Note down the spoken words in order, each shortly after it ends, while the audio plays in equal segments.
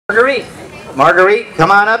Marguerite. Marguerite,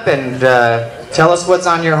 come on up and tell us what's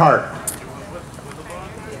on your heart.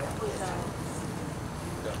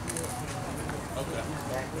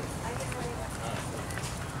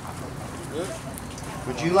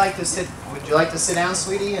 Would you like to sit? Would you like to sit down,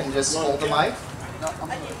 sweetie, and just hold the mic?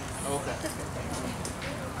 Okay.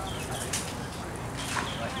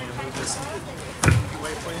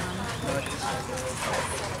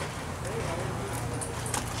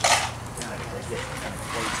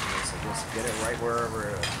 Just get it right wherever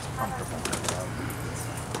it's comfortable.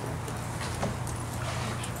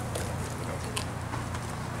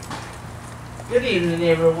 Good evening,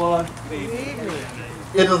 everyone. Good evening.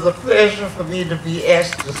 It is a pleasure for me to be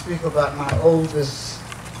asked to speak about my oldest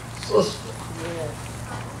sister.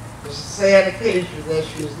 It's a sad occasion that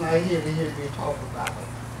she is not here to hear me talk about it.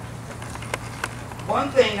 One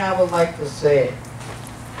thing I would like to say,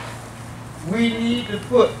 we need to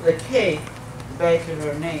put the K back in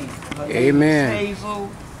her name. Her Amen. name is Hazel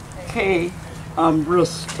K.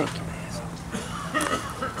 Armbrister.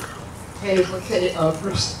 Hazel K.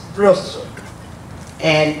 Armbrister.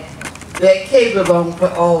 And that K belonged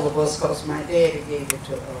to all of us because my daddy gave it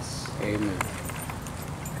to us. Amen.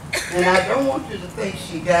 And I don't want you to think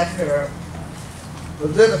she got her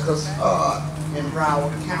political start in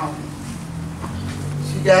Broward County.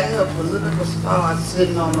 She got her political start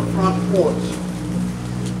sitting on the front porch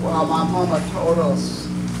while my mama taught us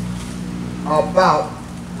about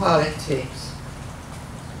politics,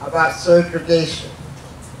 about segregation,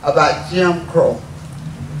 about Jim Crow,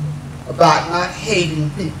 about not hating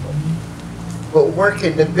people, but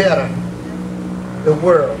working to better the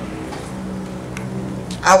world.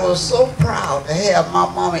 I was so proud to have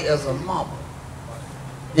my mama as a mama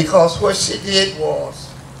because what she did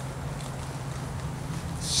was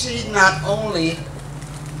she not only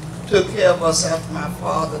took care of us after my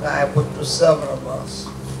father died, which was 7 of us.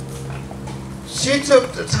 She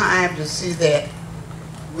took the time to see that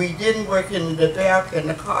we didn't work in the barrack and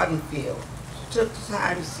the cotton field. She took the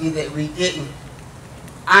time to see that we didn't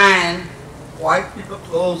iron white people's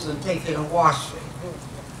clothes and take it and wash it.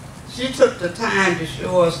 She took the time to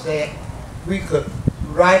show us that we could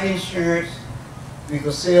write insurance, we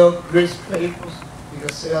could sell newspapers, we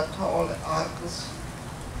could sell toilet articles.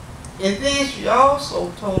 And then she also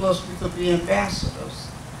told us we could be ambassadors.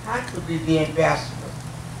 How could we be ambassadors?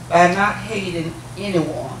 By not hating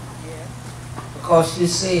anyone. Because she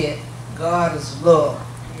said God is love.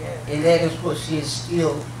 And that is what she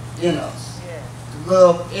instilled in us. To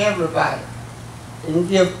love everybody and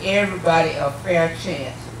give everybody a fair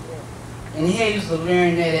chance. And Hazel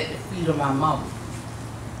learned that at the feet of my mama.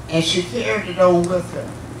 And she carried it on with her.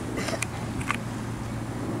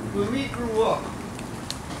 When we grew up,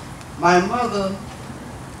 my mother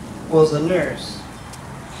was a nurse.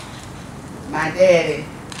 My daddy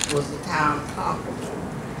was the town carpenter.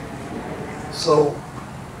 So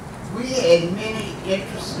we had many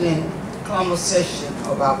interesting conversations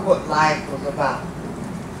about what life was about.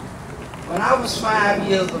 When I was 5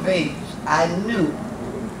 years of age, I knew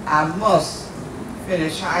I must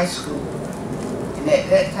finish high school. And at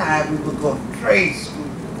that time we would go to trade school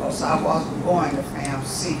because I wasn't going to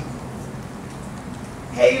FAMC.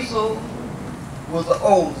 Hazel was the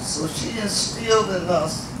oldest, so she instilled in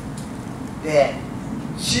us that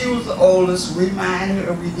she was the oldest. We minded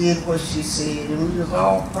her, we did what she said, and we was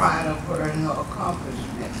all proud of her and her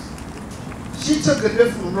accomplishments. She took a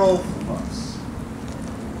different role from us.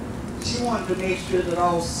 She wanted to make sure that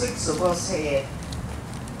all 6 of us had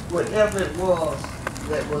whatever it was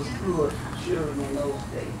that was good for children in those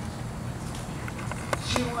days.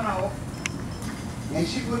 She went off, and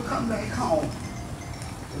she would come back home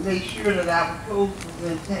to make sure that our clothes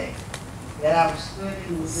was intact, that our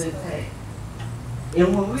studying was intact.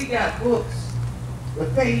 And when we got books, the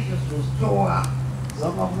pages was tore out.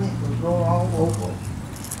 Some of them was rolled all over.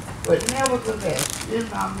 But nevertheless, then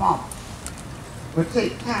my mom would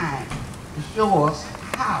take time to show us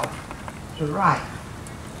how to write,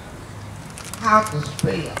 how to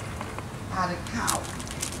spell, how to count.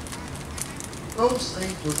 Those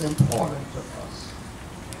things was important to us.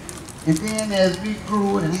 And then as we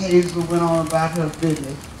grew and Hazel went on about her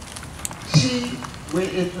business, she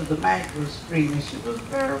went into the macro stream, and she was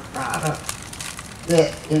very proud of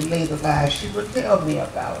that in later life. She would tell me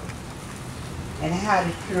about it and how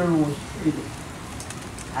the children was treated.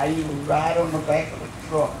 How you would ride on the back of the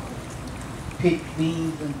truck, pick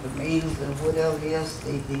beans and tomatoes and whatever else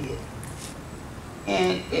they did.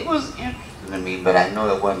 And it was interesting to me, but I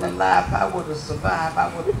know it wasn't a lie. If I would have survived,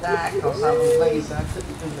 I would have died because I was lazy. I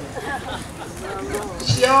couldn't do that.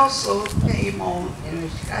 She also came on and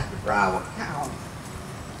she got to Broward County.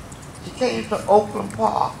 She came to Oakland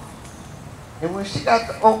Park. And when she got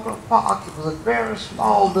to Oakland Park, it was a very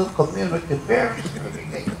small little community, very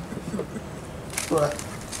segregated. But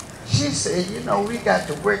she said, you know, we got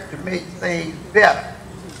to work to make things better.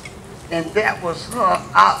 And that was her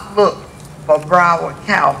outlook for Broward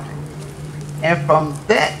County. And from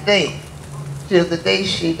that day till the day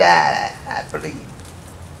she died, I believe,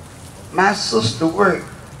 my sister worked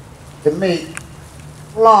to make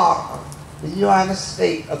Florida, the United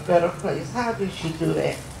States, a better place. How did she do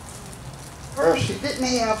that? First, she didn't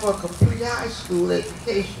have a complete high school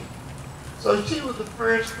education. So she was the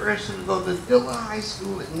first person to go to Dillon High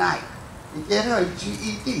School at night to get her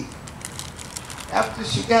GED. After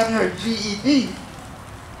she got her GED,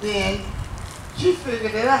 then she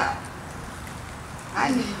figured it out. I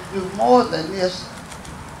need to do more than this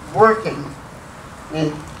working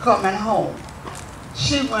and coming home.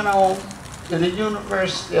 She went on to the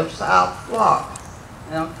University of South Florida,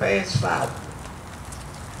 and I'm fast forward,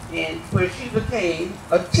 and where she became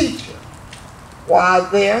a teacher. While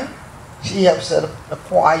there, she helped set up a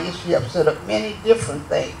choir, she helped set up many different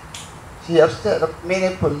things. She helped set up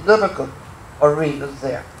many political arenas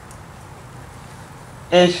there.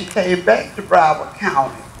 And she came back to Broward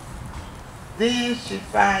County. Then she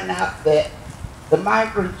found out that the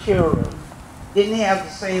migrant children didn't have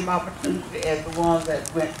the same opportunity as the ones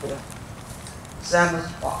that went to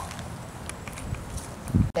Sanders Park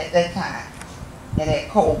at that time and at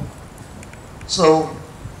Cole. So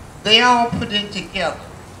they all put in together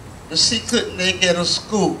to see couldn't they get a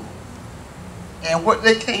school. And what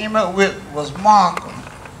they came up with was Markham,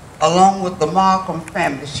 along with the Markham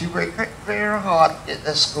family. She worked very hard at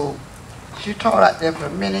that school. She taught out there for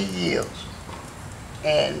many years.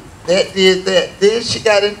 And that did that. Then she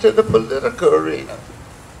got into the political arena.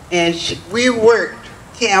 And we worked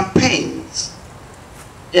campaigns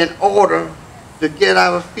in order to get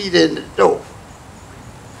our feet in the door.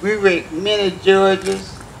 We worked many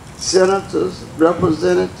judges, senators,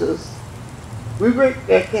 representatives. We worked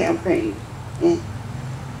their campaigns. And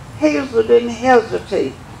Hazel didn't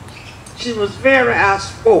hesitate. She was very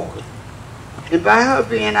outspoken. And by her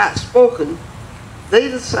being outspoken, they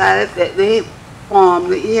decided that they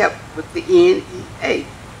formed the help with the NEA.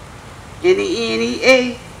 In the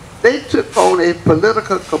NEA, they took on a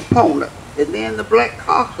political component. And then the Black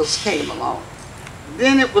Caucus came along.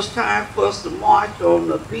 Then it was time for us to march on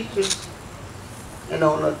the beaches and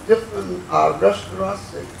on the different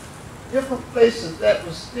restaurants and different places that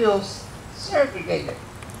were still segregated.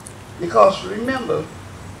 Because remember,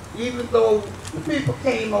 even though the people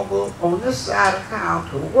came over on this side of town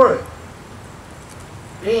to work,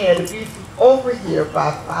 they had to be over here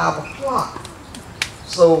by 5 o'clock.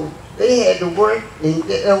 So they had to work and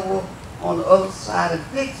get over on the other side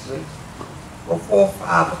of Dixie before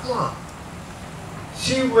 5 o'clock.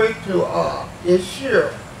 She worked to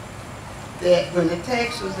ensure that when the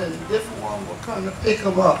taxis and the different ones would come to pick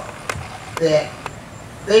them up, that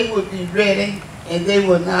they would be ready and they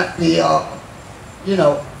would not be, you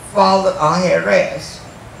know, followed or harassed,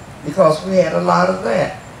 because we had a lot of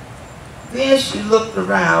that. Then she looked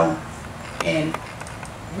around, and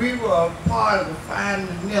we were part of the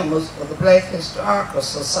founding members of the Black Historical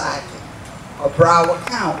Society of Broward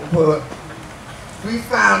County, where we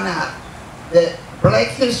found out that Black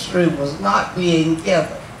history was not being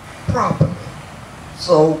gathered properly.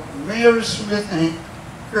 So Mary Smith and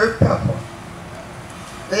Kurt Pepper,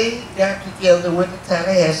 they got together and went to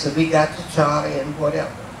Tallahassee. We got to Charlie and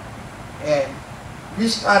whatever. And we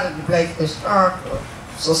started the Black Historical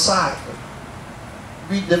Society.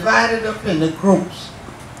 We divided up into groups.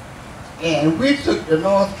 And we took the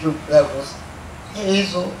North group that was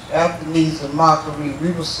Hazel, Japanese, and Margarite.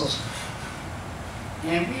 We were sisters.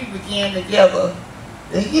 And we began together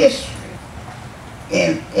the history.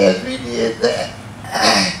 And as we did that,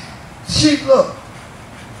 she looked.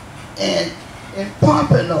 And in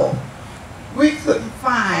Pompano, we couldn't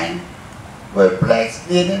find where blacks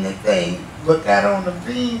did anything, but got on the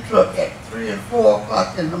bean truck at 3 and 4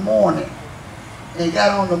 o'clock in the morning and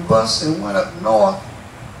got on the bus and went up north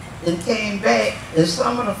and came back, and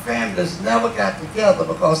some of the families never got together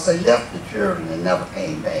because they left the children and never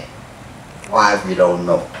came back. Why, we don't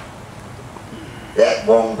know. That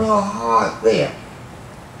warmed her heart there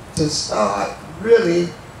to start really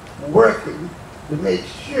working to make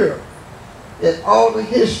sure that all the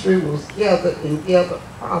history was gathered and gathered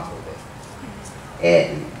properly.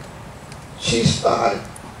 And she started,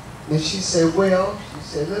 and she said, well, she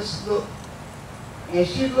said, let's look. And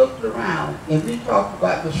she looked around, and we talked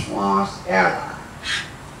about the Schwann's Airline.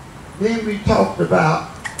 Then we talked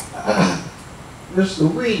about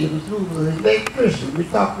Mr. Williams, who was an electrician. We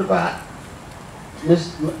talked about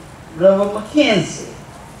Reverend McKenzie.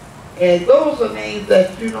 And those are names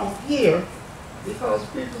that you don't hear because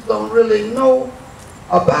people don't really know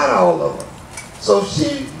about all of them. So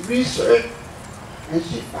she researched and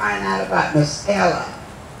she found out about Miss Ella.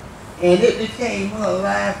 And it became her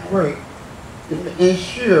life work to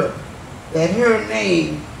ensure that her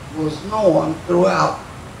name was known throughout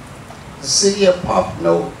the city of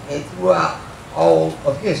Pompano and throughout all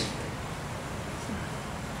of history.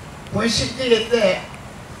 When she did that,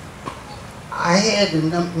 I had the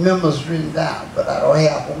numbers written down, but I don't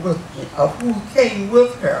have them with me, of who came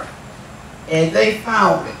with her. And they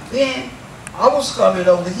found it. Then I was coming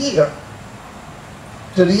over here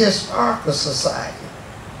to the Historical Society.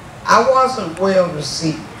 I wasn't well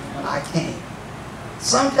received when I came.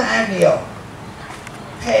 Sometimes they'll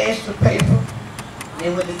pass the paper,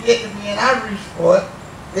 and when they get to me and I reach for it,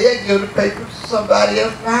 they'll give the paper to somebody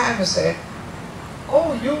else behind me and say,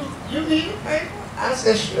 "Oh, you need a paper?" I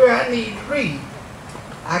said, "Sure, I need to read."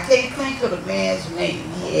 I can't think of the man's name.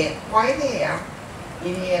 He had white hair,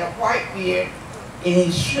 and he had a white beard, and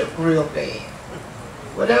he shook real bad.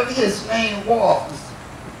 Whatever his name was,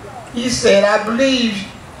 he said, "I believe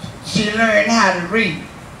she learned how to read."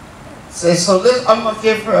 Said, "So I'm going to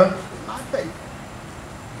give her my paper.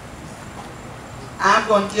 I'm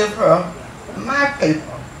going to give her my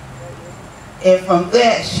paper." And from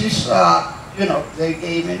that, she started, they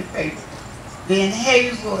gave me the paper. Then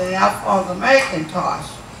Hazel and Alfonso McIntosh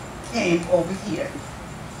came over here.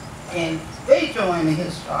 And they joined the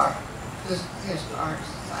Historic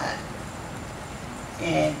Society.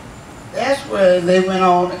 And that's where they went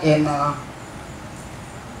on and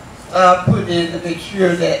put in to make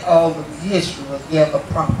sure that all of the history was gathered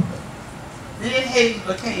properly. Then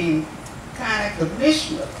Hazel became kind of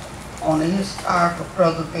commissioner on the historical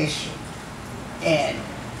preservation. And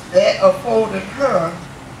that afforded her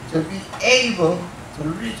to be able to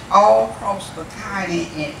reach all across the county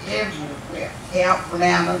and everywhere. Camp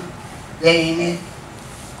Lannon, Damon,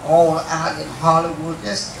 all out in Hollywood,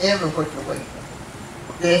 just everywhere the way.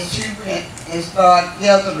 Then she went and started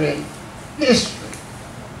gathering history.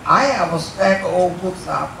 I have a stack of old books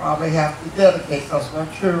I'll probably have to dedicate because my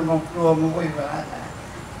children won't throw them away when I die.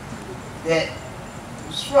 That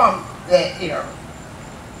was from that era.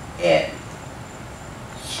 And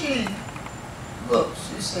she looked,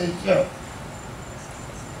 she said, "Joe,"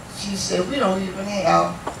 she said, "we don't even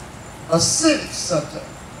have a civic center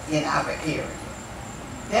in our area."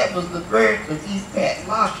 That was the birth of E. Pat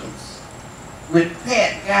Lockins, with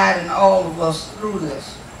Pat guiding all of us through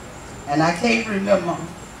this. And I can't remember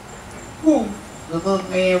who the little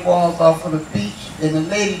man was off of the beach, and the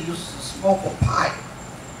lady used to smoke a pipe.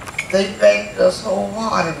 They backed us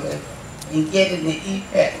wholeheartedly in getting the E.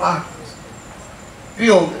 Pat Lockins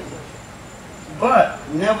building. But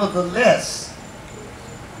nevertheless,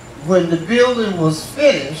 when the building was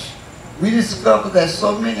finished, we discovered that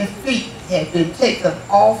so many feet had been taken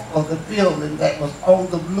off of the building that was on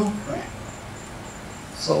the blueprint.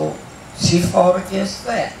 So she fought against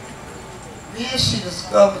that. Then she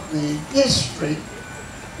discovered the history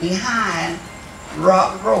behind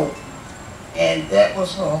Rock Road. And that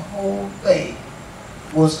was her whole thing,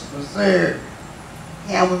 was to preserve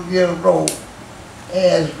Hammondville Road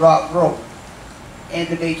as Rock Road. And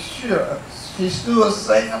to make sure, she stood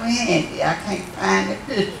single-handed, I can't find the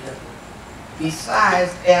picture,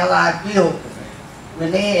 besides Allied Building,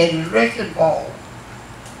 when they had the wrecking ball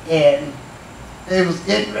and they was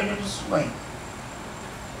getting ready to swing.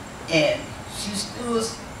 And she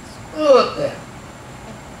stood there.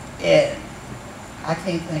 And I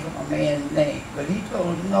can't think of my man's name, but he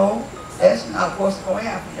told her, "No, that's not what's going to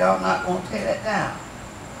happen. Y'all not going to tear that down."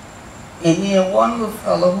 And then one little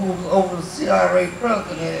fellow who was over the CRA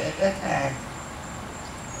president at that time,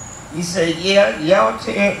 he said, "Yeah, y'all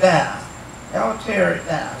tear it down. Y'all tear it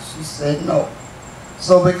down." She said, "No."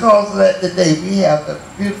 So because of that today, we have the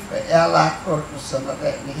beautiful Allied Cultural Center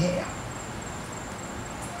that we have.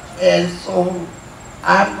 And so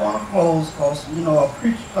I'm going to close because, a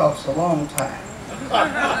preacher talks a long time. I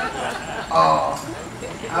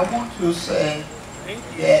want to say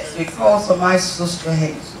that because of my sister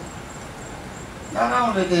Hazel, not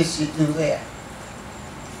only did she do that,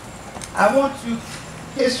 I want you,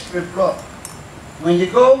 history book, when you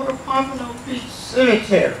go over to Pompano Beach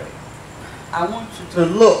Cemetery, I want you to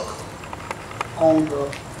look on the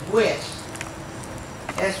west.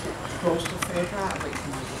 That's close to Fair Driveway.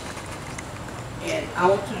 And I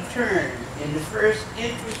want you to turn, and the first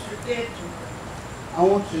entrance you get to, I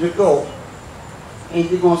want you to go, and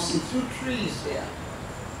you're going to see two trees there.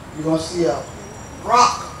 You're going to see a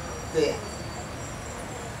rock there.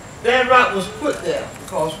 That rock was put there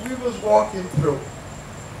because we was walking through,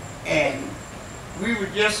 And we were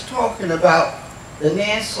just talking about the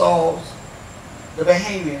Nassau's, the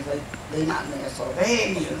Bahamians, they not Nassau,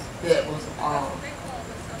 Bahamians that was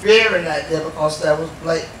buried out there because that was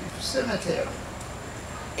Black cemetery.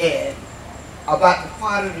 And about the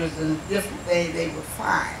cottages and different things they would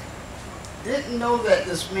find. Didn't know that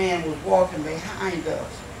this man was walking behind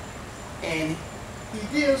us. And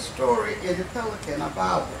he did a story in the Pelican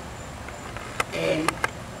about it. And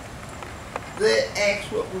they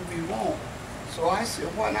asked what would we want. So I said,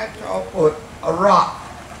 why not y'all put a rock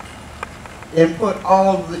and put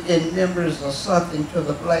all the members or something to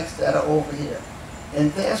the blacks that are over here.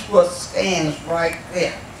 And that's what stands right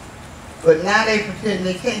there. But now they pretend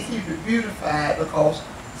they can't keep it beautified because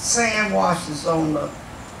sand washes on the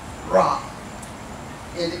rock.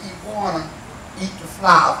 And the iguana eat the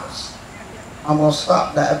flowers. I'm going to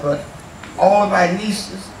stop that, but all of my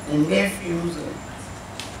nieces and nephews and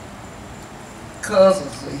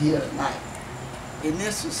cousins are here tonight. And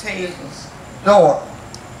this is Hazel's daughter,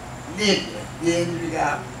 Lydia. Then we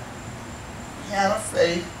got Hannah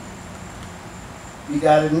Faith, we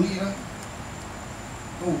got Anita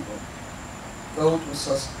Hoover. Those were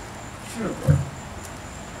such children.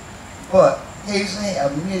 But Hazel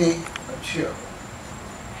had many children.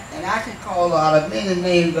 And I could call out of many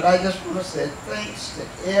names, but I just want to say thanks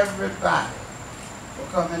to everybody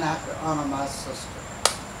for coming out to honor my sister.